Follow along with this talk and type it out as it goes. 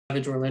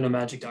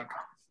OrlandoMagic.com.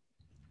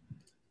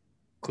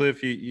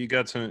 Cliff, you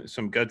got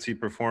some gutsy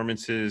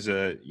performances.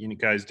 You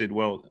guys did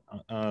well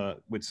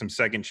with some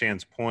second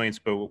chance points,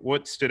 but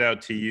what stood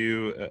out to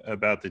you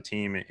about the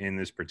team in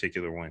this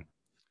particular win?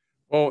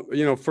 Well,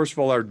 first of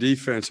all, our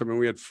defense. I mean,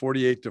 we had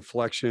 48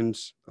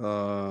 deflections,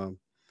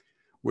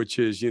 which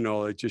is,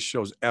 it just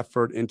shows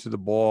effort into the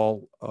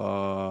ball.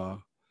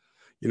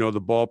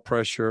 The ball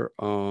pressure.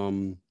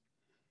 And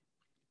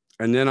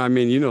then,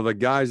 the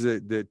guys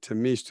that to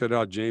me stood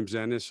out, James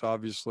Ennis,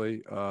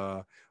 obviously,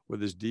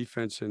 with his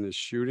defense and his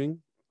shooting.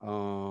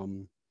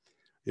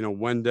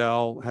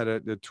 Wendell had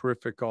a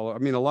terrific all. A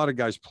lot of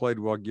guys played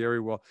well. Gary,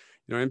 well,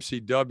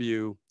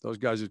 MCW, those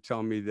guys are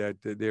telling me that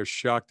they're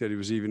shocked that he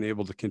was even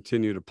able to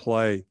continue to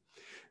play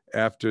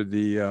after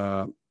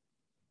the,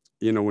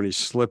 when he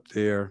slipped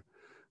there,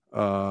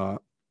 in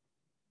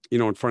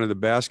front of the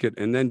basket.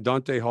 And then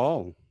Dante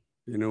Hall,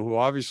 who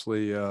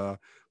obviously,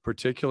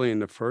 particularly in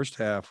the first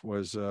half,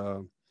 was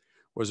a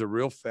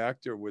real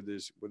factor with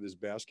his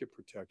basket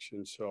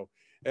protection. So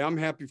hey, I'm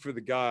happy for the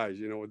guys.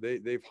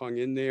 They've hung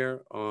in there.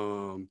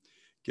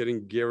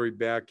 Getting Gary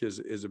back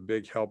is a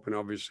big help, and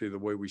obviously the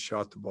way we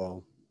shot the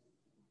ball.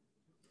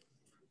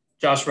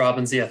 Josh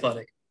Robbins, The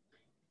Athletic.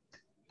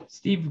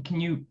 Steve,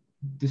 can you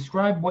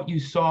describe what you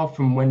saw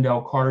from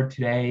Wendell Carter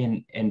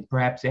today, and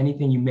perhaps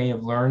anything you may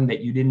have learned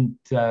that you didn't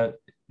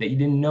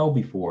know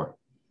before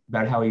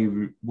about how he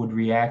would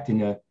react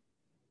in a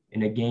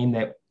game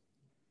that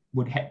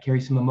would carry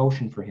some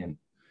emotion for him?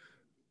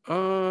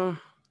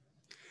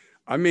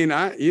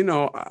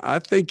 I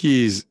think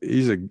he's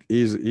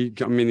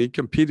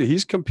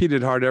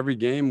competed hard every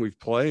game we've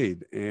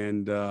played.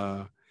 And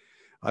I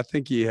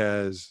think he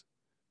has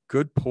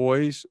good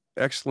poise,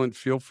 excellent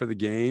feel for the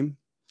game.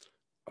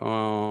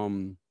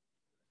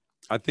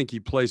 I think he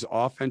plays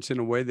offense in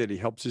a way that he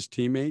helps his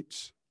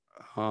teammates.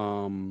 He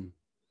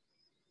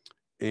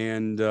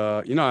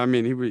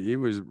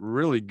was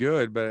really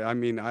good, but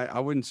I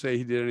wouldn't say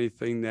he did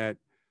anything that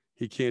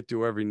he can't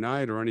do every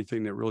night or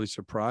anything that really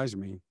surprised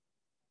me.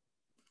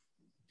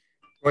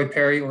 Roy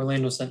Perry,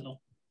 Orlando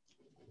Sentinel.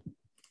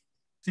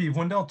 Steve,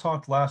 Wendell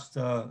talked last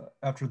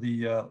after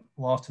the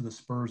loss to the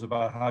Spurs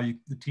about how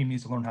the team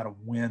needs to learn how to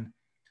win.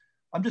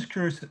 I'm just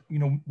curious,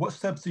 what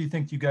steps do you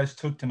think you guys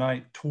took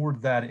tonight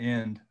toward that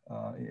end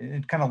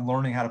and kind of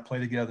learning how to play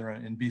together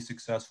and be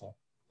successful?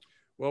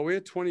 Well, we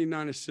had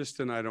 29 assists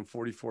tonight on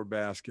 44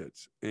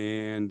 baskets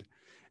and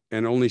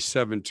only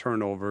 7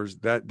 turnovers.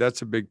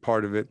 That's a big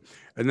part of it.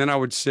 And then I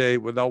would say,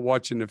 without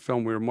watching the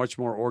film, we were much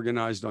more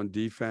organized on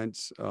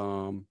defense.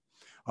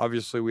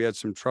 Obviously, we had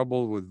some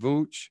trouble with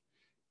Vuce,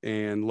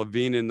 and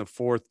Levine in the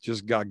fourth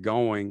just got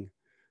going.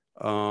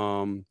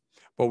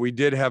 But we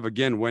did have,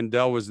 again,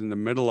 Wendell was in the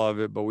middle of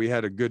it, but we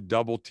had a good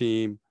double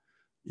team,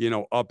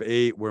 up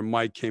 8 where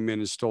Mike came in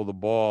and stole the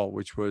ball,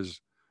 which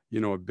was,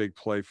 a big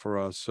play for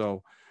us.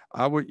 So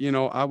I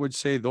would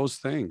say those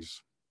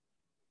things.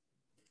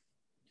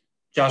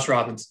 Josh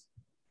Robbins.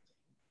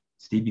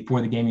 Steve,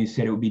 before the game, you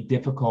said it would be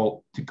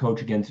difficult to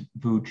coach against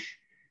Vuce.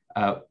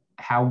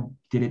 How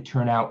did it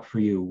turn out for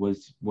you? Well,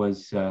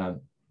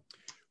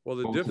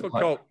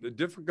 the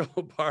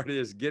difficult part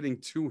is getting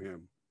to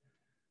him,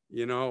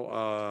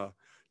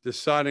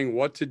 deciding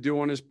what to do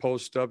on his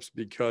post-ups,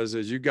 because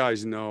as you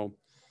guys know,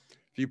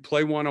 if you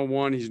play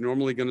one-on-one, he's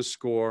normally going to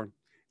score.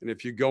 And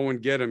if you go and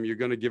get him, you're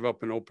going to give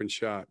up an open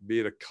shot,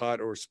 be it a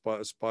cut or a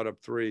spot up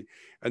 3.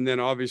 And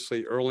then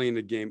obviously early in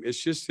the game,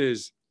 it's just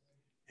his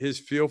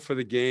feel for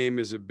the game,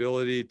 his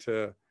ability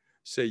to,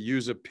 say,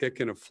 use a pick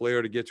and a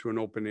flare to get to an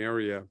open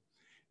area.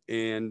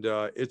 And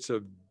it's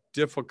a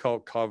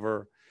difficult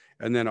cover.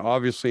 And then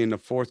obviously in the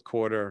fourth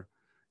quarter,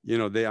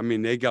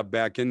 they got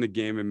back in the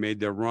game and made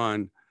their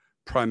run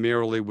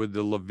primarily with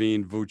the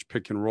Levine Vuce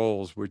pick and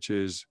rolls, which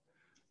is,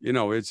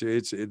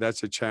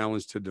 that's a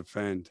challenge to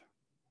defend.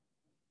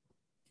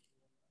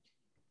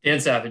 Dan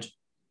Savage.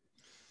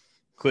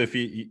 Cliff,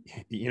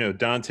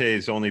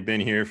 Dante's only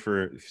been here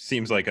for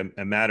seems like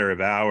a matter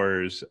of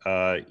hours,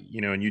 and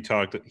you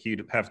talked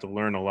he'd have to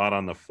learn a lot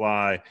on the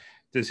fly.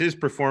 Does his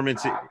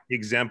performance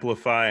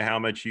exemplify how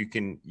much you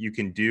can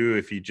do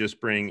if you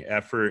just bring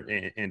effort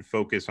and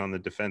focus on the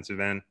defensive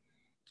end?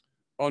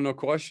 Oh, no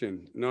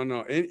question. No.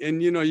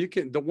 And you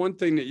can, the one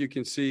thing that you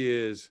can see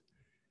is,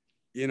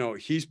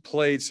 he's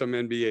played some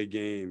NBA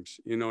games.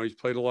 He's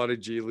played a lot of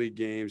G League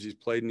games. He's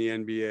played in the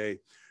NBA.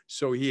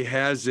 So he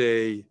has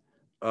he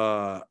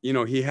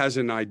has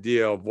an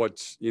idea of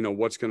what's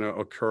going to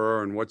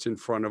occur and what's in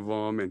front of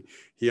him. And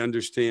he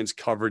understands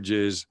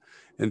coverages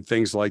and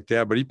things like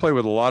that. But he played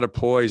with a lot of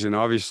poise and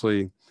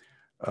obviously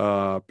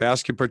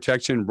basket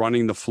protection,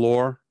 running the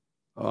floor.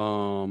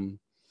 But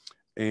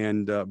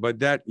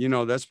that,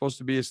 that's supposed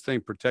to be his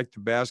thing, protect the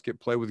basket,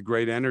 play with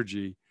great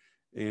energy.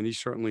 And he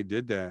certainly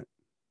did that.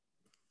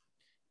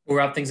 We'll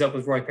wrap things up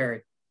with Roy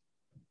Perry.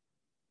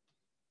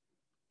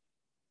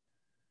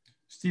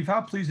 Steve,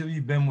 how pleased have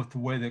you been with the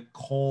way that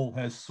Cole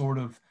has sort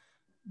of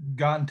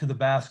gotten to the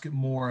basket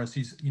more as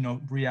he's,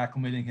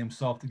 reacclimating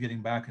himself to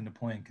getting back into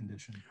playing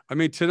condition?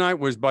 Tonight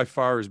was by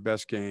far his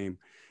best game.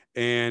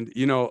 And,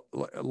 you know,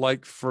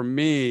 like for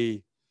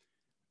me,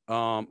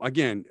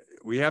 again,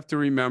 we have to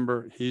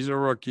remember he's a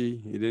rookie.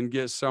 He didn't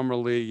get summer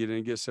league. He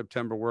didn't get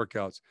September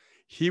workouts.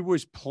 He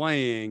was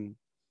playing,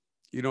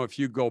 you know, if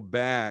you go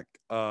back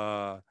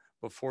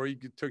before he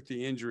took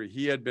the injury,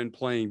 he had been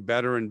playing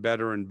better and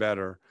better and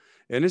better.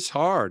 And it's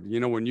hard, you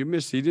know, when you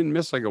miss, he didn't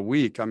miss like a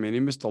week. I mean, he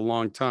missed a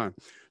long time.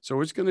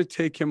 So it's going to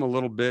take him a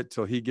little bit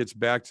till he gets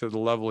back to the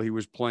level he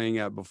was playing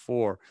at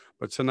before.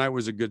 But tonight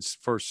was a good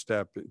first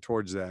step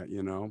towards that,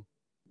 you know.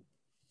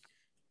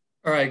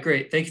 All right,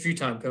 great. Thank you for your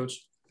time, Coach.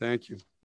 Thank you.